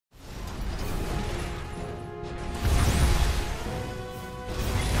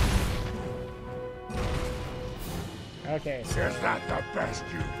Okay, so... Is that the best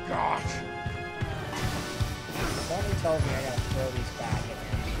you've got? Somebody tells me I gotta throw these back at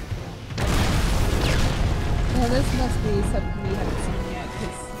him. Well, this must be something we haven't seen yet,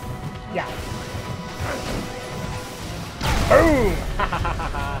 because... Yeah. Boom!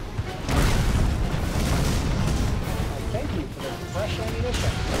 Thank you for the fresh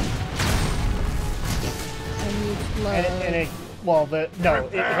ammunition. And you explode. And it well, it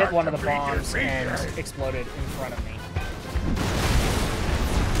hit one of the bombs and exploded in front of me.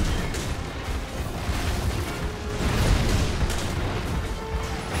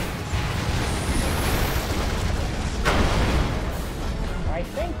 I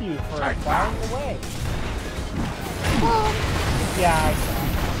thank you for plowing the way. Yeah, I saw.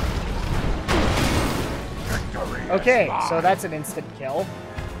 Okay, so that's an instant kill.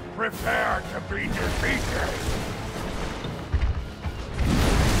 Prepare to be defeated.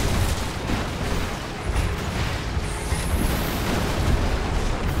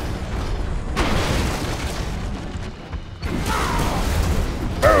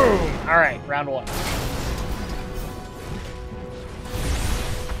 Boom! Alright, round one.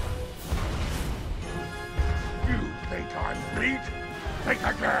 You think I'm beat? Think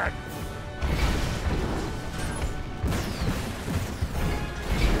again.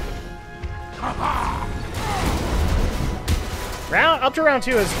 Up to round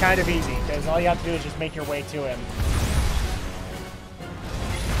two is kind of easy, because all you have to do is just make your way to him.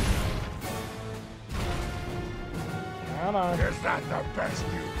 Come on. Is that the best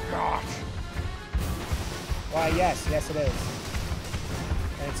you've got? Why, yes it is.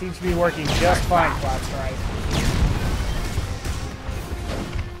 And it seems to be working just fine, Cloud Strike.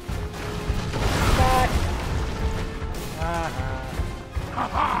 Back.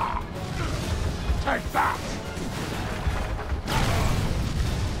 Ha-ha! Take that!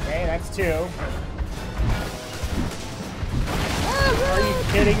 Okay, that's two. Are you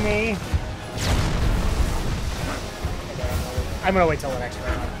kidding me? Okay, I'm gonna wait till the next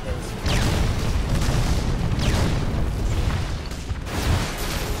round.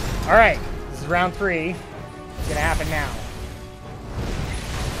 Alright, this is round three. It's gonna happen now.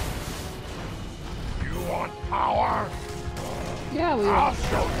 You want power? Yeah, we I'll will.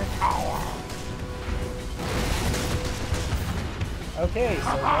 show you power. Okay,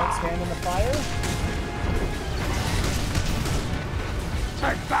 so don't stand in the fire.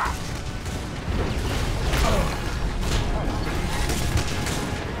 Take that!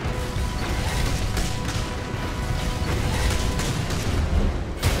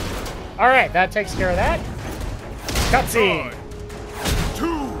 Alright, that takes care of that. Cutscene!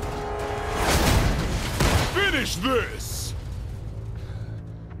 2! Finish this!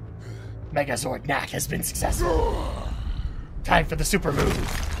 Megazord Knack has been successful. Time for the super move.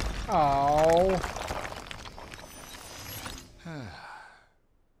 Oh.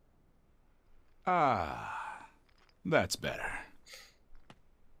 That's better.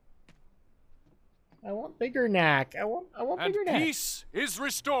 I want bigger Knack. I want bigger Knack. And peace is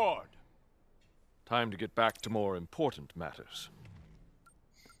restored. Time to get back to more important matters.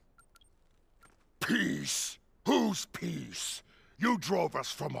 Peace? Whose peace? You drove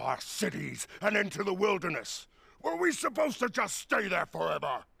us from our cities and into the wilderness. Were we supposed to just stay there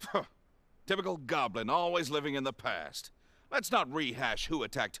forever? Typical goblin, always living in the past. Let's not rehash who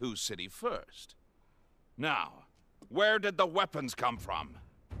attacked whose city first. Now, where did the weapons come from?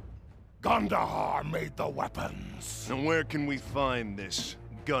 Gundahar made the weapons. And where can we find this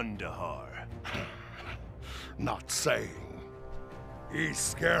Gundahar? Not saying. He's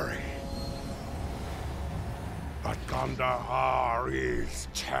scary. But Gundahar is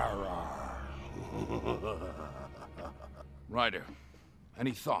terror. Ryder,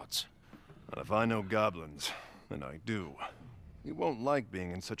 any thoughts? Well, if I know goblins, and I do, he won't like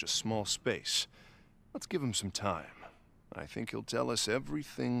being in such a small space. Let's give him some time. I think he'll tell us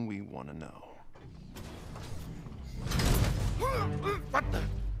everything we want to know. What the?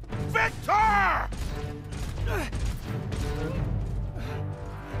 Viktor!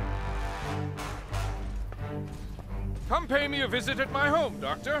 Come pay me a visit at my home,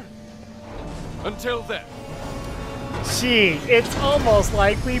 Doctor. Until then. Gee, it's almost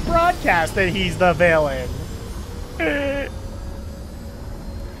like we broadcast that he's the villain.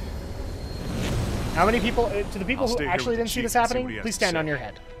 How many people, to the people who actually didn't see this happening, please stand on your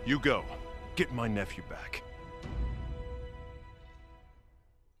head. You go. Get my nephew back.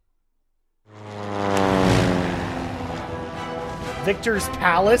 Viktor's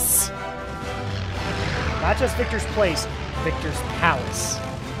Palace. Not just Viktor's Place, Viktor's Palace.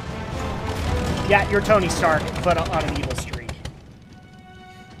 Yeah, you're Tony Stark, but on an evil streak.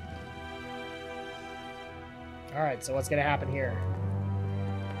 Alright. Alright, so what's gonna happen here?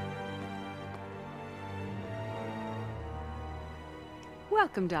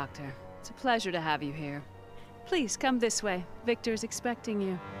 Welcome, Doctor. It's a pleasure to have you here. Please, come this way. Viktor's expecting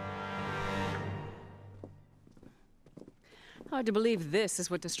you. Hard to believe this is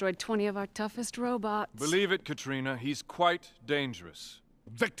what destroyed 20 of our toughest robots. Believe it, Katrina. He's quite dangerous.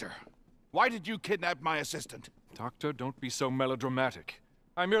 Viktor, why did you kidnap my assistant? Doctor, don't be so melodramatic.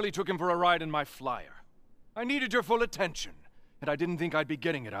 I merely took him for a ride in my flyer. I needed your full attention, and I didn't think I'd be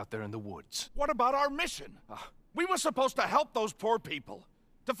getting it out there in the woods. What about our mission? We were supposed to help those poor people.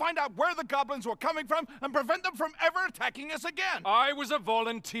 To find out where the goblins were coming from and prevent them from ever attacking us again. I was a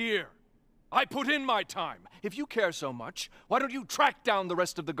volunteer. I put in my time. If you care so much, why don't you track down the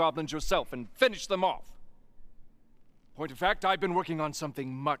rest of the goblins yourself and finish them off? Point of fact, I've been working on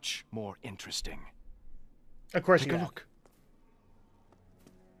something much more interesting. Of course Take you a have. look.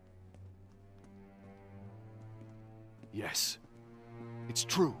 Yes, it's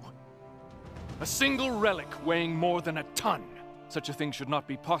true. A single relic weighing more than a ton. Such a thing should not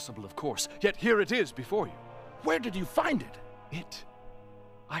be possible, of course. Yet here it is before you. Where did you find it?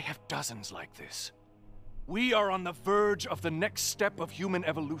 I have dozens like this. We are on the verge of the next step of human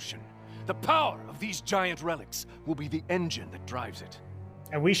evolution. The power of these giant relics will be the engine that drives it.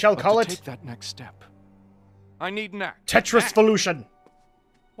 And we shall But call to it take that next step, I need Knack. Tetrisvolution.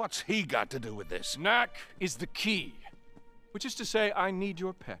 What's he got to do with this? Knack is the key. Which is to say, I need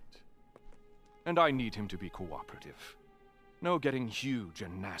your pet. And I need him to be cooperative. No getting huge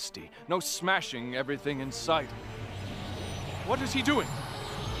and nasty. No smashing everything in sight. What is he doing?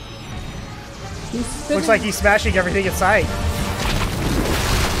 Looks like he's smashing everything in sight.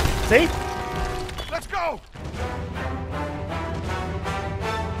 See? Let's go!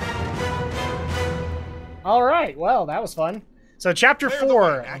 Alright, well, that was fun. So chapter Clear the 4,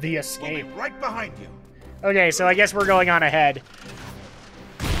 way, Knack. the We'll escape. be right behind you. Okay, so I guess we're going on ahead.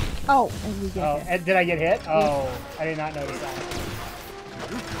 Oh, and we get Oh, hit. and did I get hit? Oh, I did not notice that.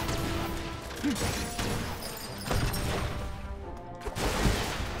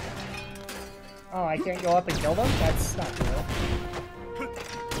 Oh, I can't go up and kill them? That's not true.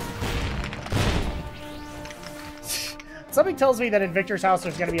 Something tells me that in Viktor's house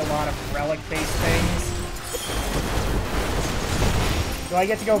there's going to be a lot of relic-based things. Do I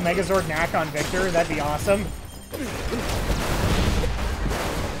get to go Megazord Knack on Viktor? That'd be awesome.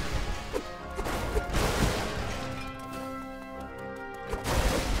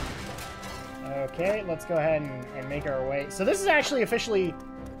 Okay, let's go ahead and make our way. So this is actually officially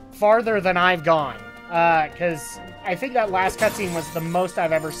farther than I've gone. Because I think that last cutscene was the most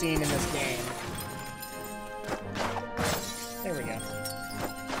I've ever seen in this game. There we go.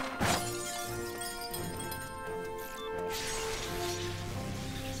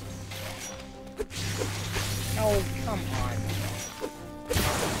 Oh, come on.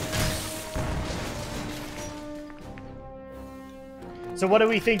 So what do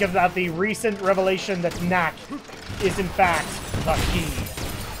we think about the recent revelation that Knack is in fact the key?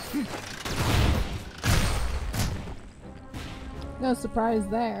 No surprise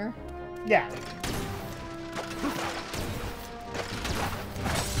there. Yeah.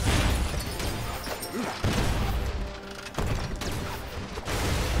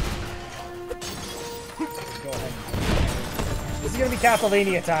 Go ahead. This is gonna be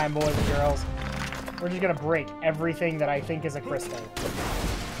Castlevania time, boys and girls. We're just gonna break everything that I think is a crystal.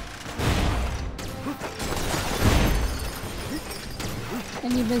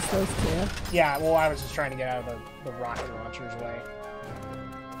 And you missed those two. Yeah, well, I was just trying to get out of the rocket launcher's way.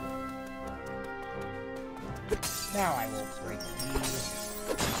 Now I will break these.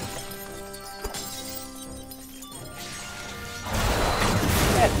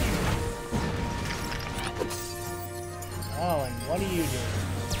 Oh, and what are you doing?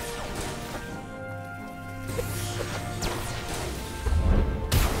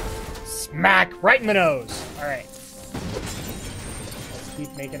 Smack! Right in the nose! Alright. Let's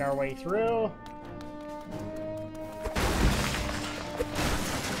keep making our way through.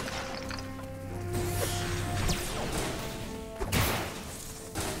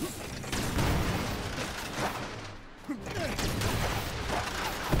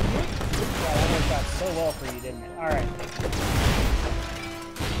 So well for you, didn't it? Alright.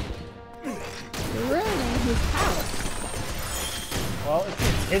 You're ruining his palace. Well,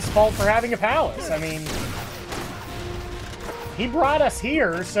 it's his fault for having a palace. I mean, he brought us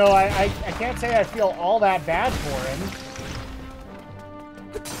here, so I can't say I feel all that bad for him.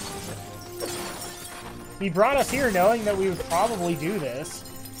 He brought us here knowing that we would probably do this.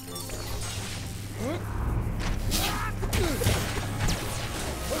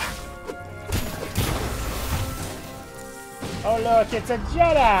 Oh, look, it's a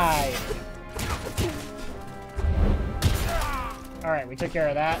Jedi! Alright, we took care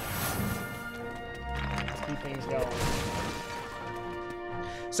of that. Let's keep things going.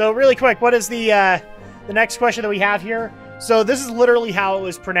 So, really quick, what is the next question that we have here? So, this is literally how it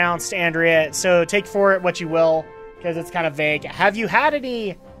was pronounced, Andrea, so take for it what you will, because it's kind of vague. Have you had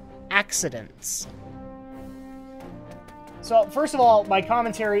any accidents? So, first of all, my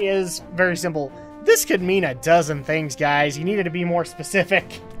commentary is very simple. This could mean a dozen things, guys. You needed to be more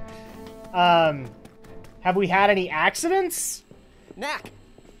specific. Have we had any accidents? Knack!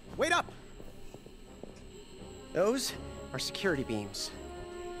 Wait up! Those are security beams.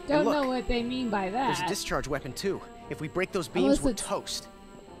 Don't look, know what they mean by that. There's a discharge weapon, too. If we break those beams, we're toast.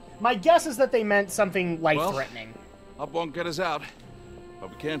 My guess is that they meant something life-threatening. Well, up won't get us out, but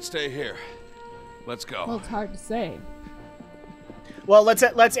we can't stay here. Let's go. Well, it's hard to say. Well,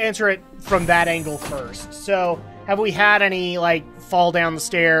 let's answer it from that angle first. So, have we had any, like, fall down the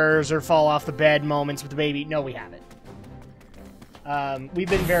stairs or fall off the bed moments with the baby? No, we haven't. We've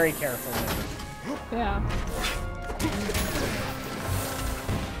been very careful with it. Yeah.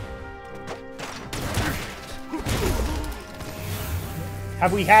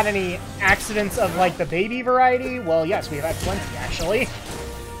 Have we had any accidents of, like, the baby variety? Well, yes, we've had plenty, actually.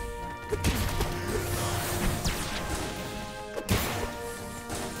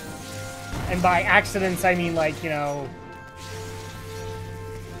 And by accidents, I mean, like, you know,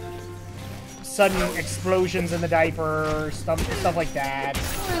 sudden explosions in the diaper, stuff like that.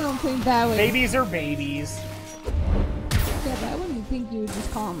 I don't think that would... Babies are babies. Yeah, but I wouldn't think you would just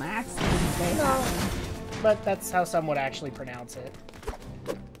call them accidents. They happen. But that's how some would actually pronounce it.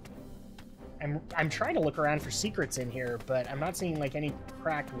 I'm trying to look around for secrets in here, but I'm not seeing, like, any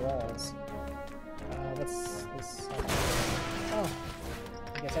cracked walls. What's this? Oh.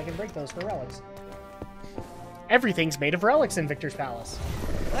 I guess I can break those for relics. Everything's made of relics in Viktor's palace.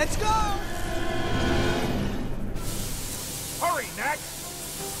 Let's go! Hurry, Knack!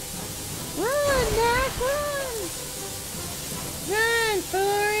 Run, Knack, run! Run,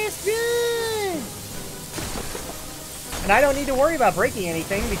 Forrest, run! And I don't need to worry about breaking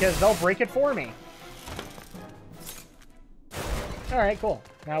anything because they'll break it for me. Alright, cool.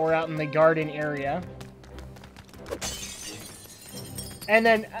 Now we're out in the garden area. And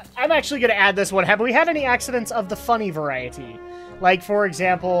then, I'm actually going to add this one. Have we had any accidents of the funny variety? Like, for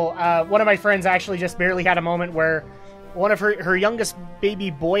example, one of my friends actually just barely had a moment where one of her youngest baby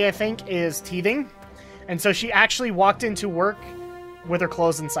boy, I think, is teething. And so she actually walked into work with her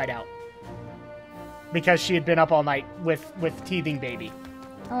clothes inside out. Because she had been up all night with teething baby.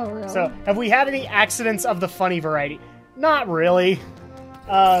 Oh, really? So, have we had any accidents of the funny variety? Not really.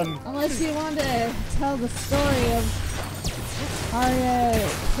 Unless you want to tell the story of Arya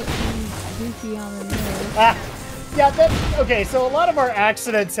hitting Goofy on the nose. Yeah, okay, so a lot of our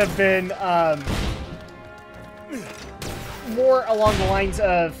accidents have been more along the lines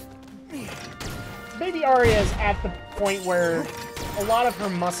of Baby Arya is at the point where a lot of her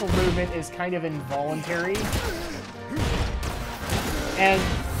muscle movement is kind of involuntary. And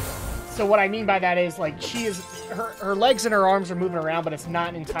so what I mean by that is, like, her legs and her arms are moving around, but it's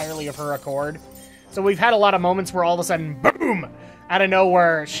not entirely of her accord. So we've had a lot of moments where all of a sudden, boom, out of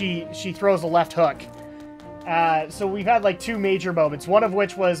nowhere, she throws a left hook. So we've had, like, two major moments, one of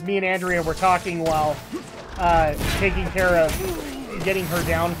which was me and Andrea were talking while taking care of getting her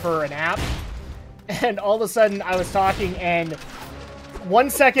down for a nap. And all of a sudden, I was talking, and 1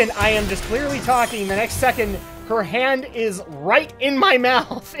 second, I am just clearly talking. The next second, her hand is right in my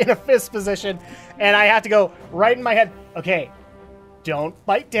mouth in a fist position, and I have to go right in my head. Okay, don't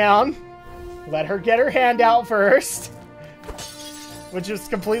bite down. Let her get her hand out first. Which is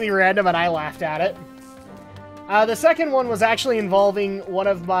completely random, and I laughed at it. The second one was actually involving one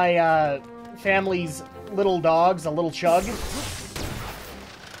of my family's little dogs, a little chug.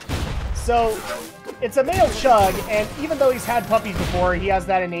 So, it's a male chug, and even though he's had puppies before, he has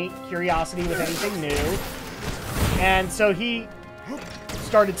that innate curiosity with anything new. And so he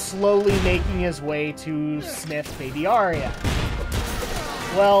started slowly making his way to sniff Baby Arya.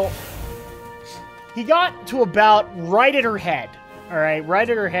 Well, he got to about right at her head. Alright, right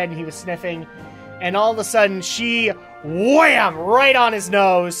at her head, and he was sniffing. And all of a sudden, she, wham, right on his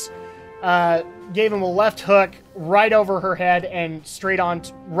nose. Gave him a left hook right over her head and straight on,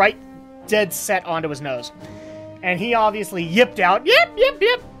 right dead set onto his nose. And he obviously yipped out, yip, yip,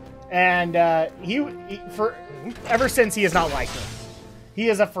 yip. And ever since, he has not liked her. He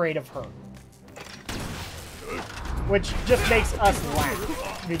is afraid of her. Which just makes us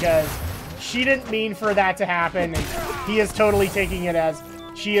laugh. Because she didn't mean for that to happen. And he is totally taking it as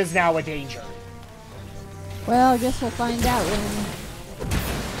she is now a danger. Well, I guess we'll find out when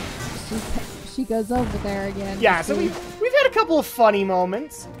she goes over there again. Yeah, so we've had a couple of funny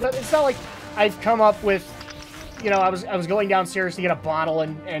moments, but it's not like I've come up with, you know, I was going downstairs to get a bottle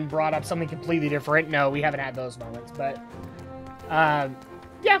and brought up something completely different. No, we haven't had those moments, but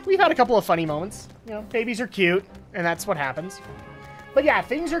yeah, we've had a couple of funny moments. You know, babies are cute, and that's what happens. But yeah,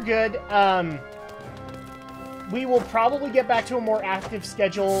 things are good. We will probably get back to a more active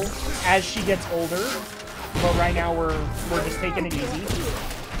schedule as she gets older, but right now we're just taking it easy.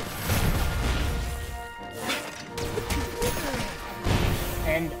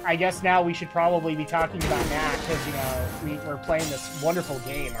 And I guess now we should probably be talking about Knack, because, you know, we're playing this wonderful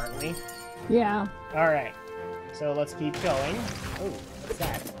game, aren't we? Yeah. Alright. So let's keep going. Oh, what's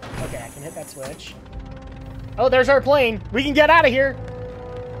that? Okay, I can hit that switch. Oh, there's our plane! We can get out of here!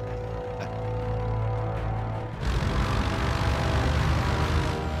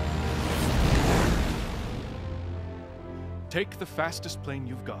 Take the fastest plane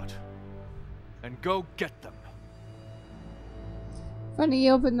you've got, and go get them. Funny,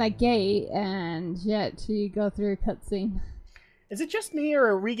 you open that gate, and yet you go through a cutscene. Is it just me, or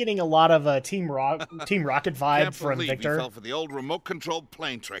are we getting a lot of Team Rocket vibe from Viktor? Can't believe he fell for the old remote-controlled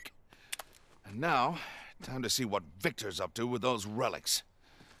plane trick. And now, time to see what Viktor's up to with those relics.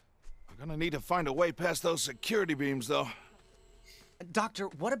 We're gonna need to find a way past those security beams, though. Doctor,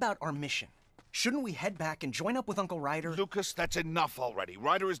 what about our mission? Shouldn't we head back and join up with Uncle Ryder? Lucas, that's enough already.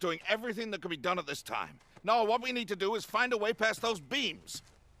 Ryder is doing everything that can be done at this time. No, what we need to do is find a way past those beams.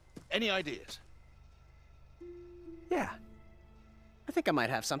 Any ideas? Yeah. I think I might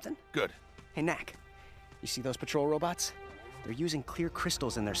have something. Good. Hey, Knack. You see those patrol robots? They're using clear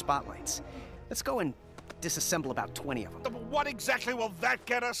crystals in their spotlights. Let's go and disassemble about 20 of them. What exactly will that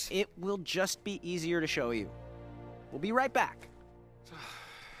get us? It will just be easier to show you. We'll be right back.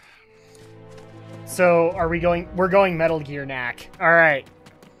 So, are we going... We're going Metal Gear Knack. Alright.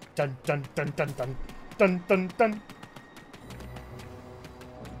 Dun, dun, dun, dun, dun. Dun, dun, dun.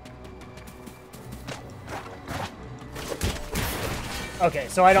 Okay,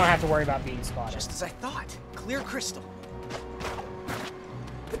 so I don't have to worry about being spotted. Just as I thought. Clear crystal.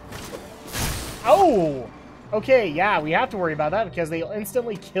 Oh! Okay, yeah, we have to worry about that because they'll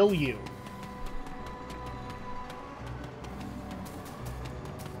instantly kill you.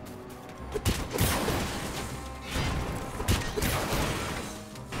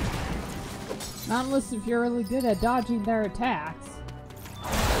 Not unless if you're really good at dodging their attacks.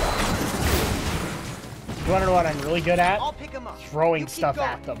 You wanna know what I'm really good at? I'll pick 'em up. Throwing You keep stuff going.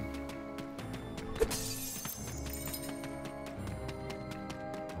 at them.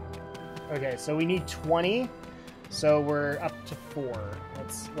 Okay, so we need 20. So we're up to 4.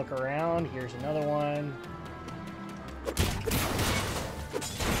 Let's look around. Here's another one.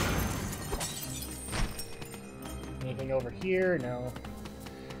 Anything over here? No.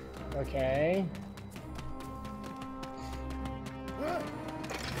 Okay.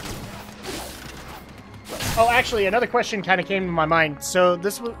 Oh, actually, another question kind of came to my mind. So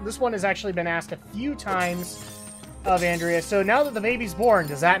this one has actually been asked a few times of Andrea. So now that the baby's born,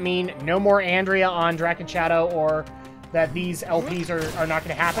 does that mean no more Andrea on Drak and Shadow, or that these LPs are not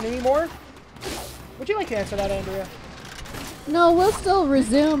going to happen anymore? Would you like to answer that, Andrea? No, we'll still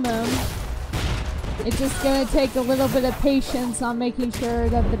resume them. It's just gonna take a little bit of patience on making sure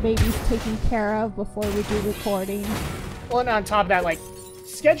that the baby's taken care of before we do recording. Well, and on top of that, like,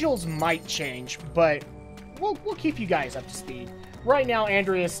 schedules might change, but we'll keep you guys up to speed. Right now,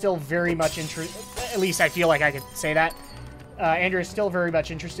 Andrea is still very much interested, at least I feel like I could say that. Andrea is still very much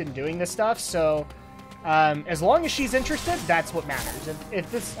interested in doing this stuff, so as long as she's interested, that's what matters.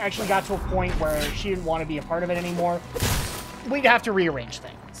 If this actually got to a point where she didn't want to be a part of it anymore, we'd have to rearrange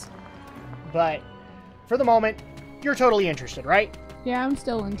things. But for the moment, you're totally interested, right? Yeah, I'm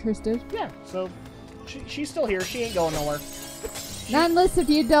still interested. Yeah, so she's still here. She ain't going nowhere. Not unless if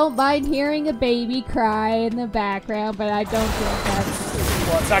you don't mind hearing a baby cry in the background, but I don't think that's...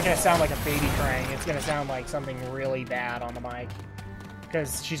 Well, it's not going to sound like a baby crying. It's going to sound like something really bad on the mic.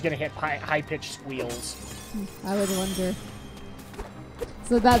 Because she's going to hit high-pitched squeals. I would wonder.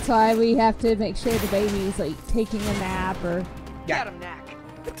 So that's why we have to make sure the baby's, like, taking a nap or... Yeah. Get him, Knack.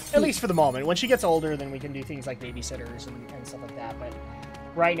 At least for the moment. When she gets older, then we can do things like babysitters and stuff like that. But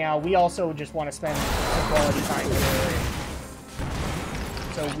right now, we also just want to spend some quality time with her.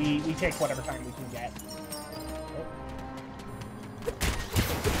 So we take whatever time we can get.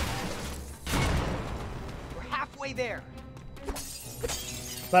 We're halfway there.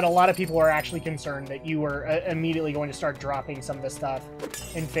 But a lot of people are actually concerned that you are immediately going to start dropping some of this stuff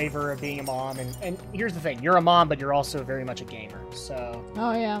in favor of being a mom. And here's the thing. You're a mom, but you're also very much a gamer. So...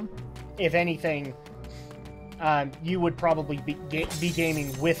 Oh, yeah. If anything, you would probably be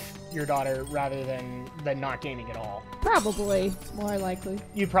gaming with your daughter rather than not gaming at all. Probably, more likely.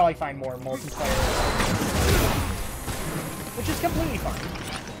 You'd probably find more multiplayer, which is completely fine.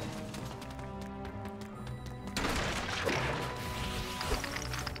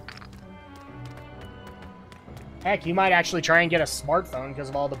 Heck, you might actually try and get a smartphone because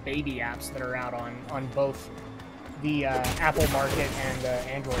of all the baby apps that are out on both the Apple market and the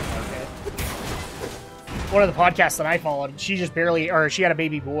Android market. One of the podcasts that I followed, she just she had a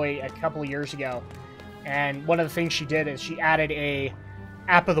baby boy a couple of years ago, and one of the things she did is she added a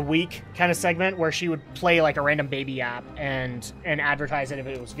app of the week kind of segment where she would play like a random baby app and advertise it if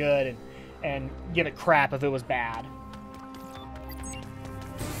it was good and give it crap if it was bad.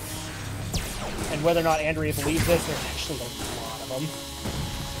 And whether or not Andrea believes this, there's actually a lot of them.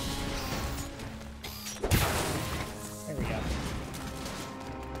 There we go.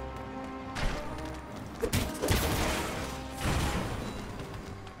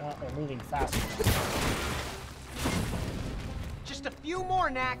 Oh, they're moving faster. Just a few more,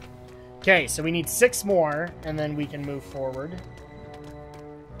 Knack. Okay, so we need 6 more, and then we can move forward.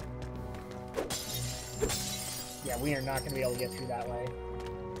 Yeah, we are not going to be able to get through that way.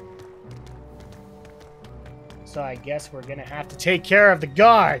 So I guess we're gonna have to take care of the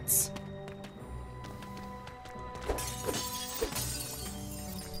guards.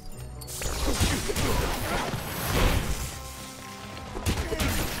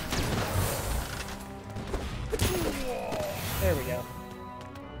 There we go.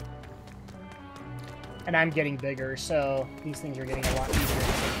 And I'm getting bigger, so these things are getting a lot easier to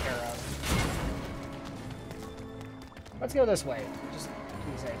take care of. Let's go this way, just to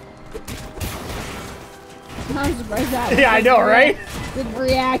be safe. I'm surprised that. Yeah, I know, right? Didn't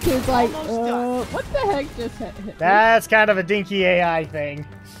react. He was like, what the heck just hit me? That's kind of a dinky AI thing.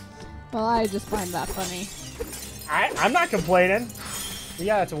 Well, I just find that funny. I'm not complaining. We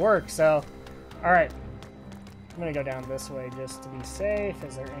got it to work, so... Alright. I'm gonna go down this way just to be safe.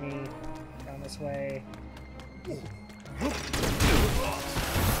 Is there any... down this way?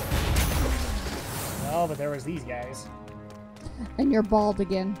 No, but there was these guys. And you're bald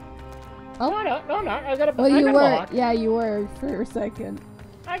again. Oh, no, I'm not. I got a, well, I you got were. a mohawk. Yeah, you were for a second.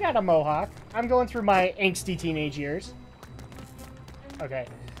 I got a mohawk. I'm going through my angsty teenage years. Okay,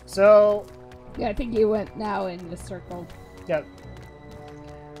 so... Yeah, I think you went now in the circle. Yep.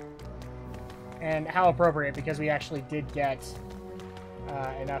 And how appropriate, because we actually did get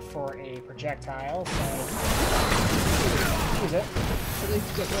enough for a projectile, so... Use it. At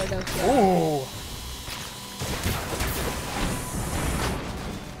least get rid of that. Ooh!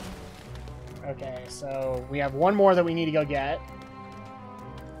 Okay, so we have one more that we need to go get.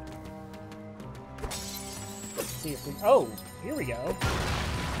 Let's see if we... Oh! Here we go.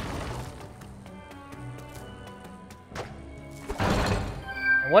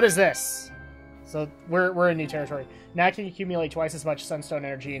 And what is this? So we're in new territory. Knack can accumulate twice as much sunstone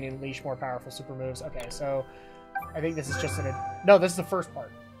energy and unleash more powerful super moves. Okay, so I think this is just no, this is the first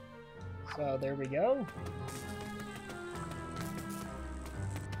part. So there we go.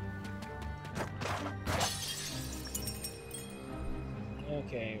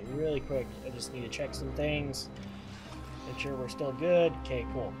 Okay, really quick. I just need to check some things. Make sure we're still good. Okay,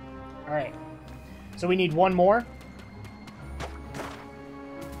 cool. All right. So we need one more.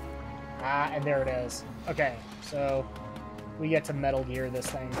 Ah, and there it is. Okay, so we get to Metal Gear this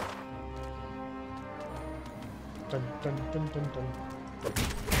thing. Dun dun dun dun dun.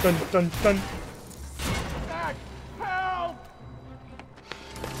 Dun dun dun. Help!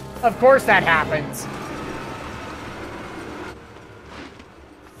 Of course that happens.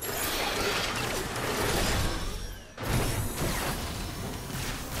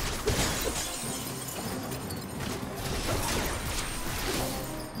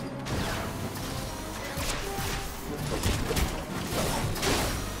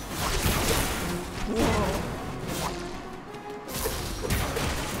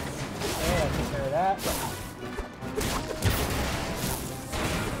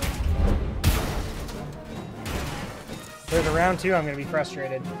 There's a round 2, I'm gonna be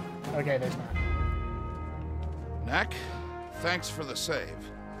frustrated. Okay, there's not. Knack, thanks for the save.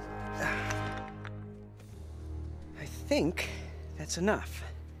 I think that's enough.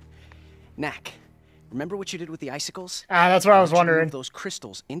 Knack, remember what you did with the icicles? Ah, that's what I was want you to wondering. move those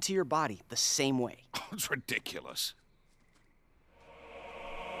crystals into your body the same way. Oh, it's ridiculous.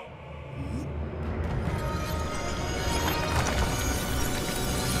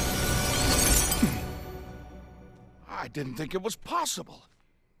 I didn't think it was possible.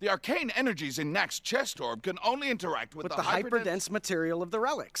 The arcane energies in Knack's chest orb can only interact with the hyperdense material of the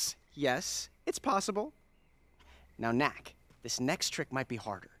relics. Yes, it's possible. Now, Knack, this next trick might be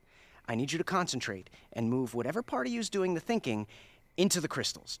harder. I need you to concentrate and move whatever part of you is doing the thinking into the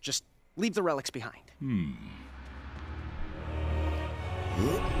crystals. Just leave the relics behind.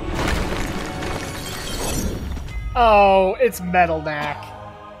 Oh, it's Metal Knack.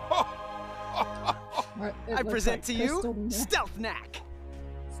 It I looks present like to you crystal Knack. Stealth Knack.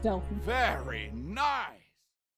 Stealth. Very nice.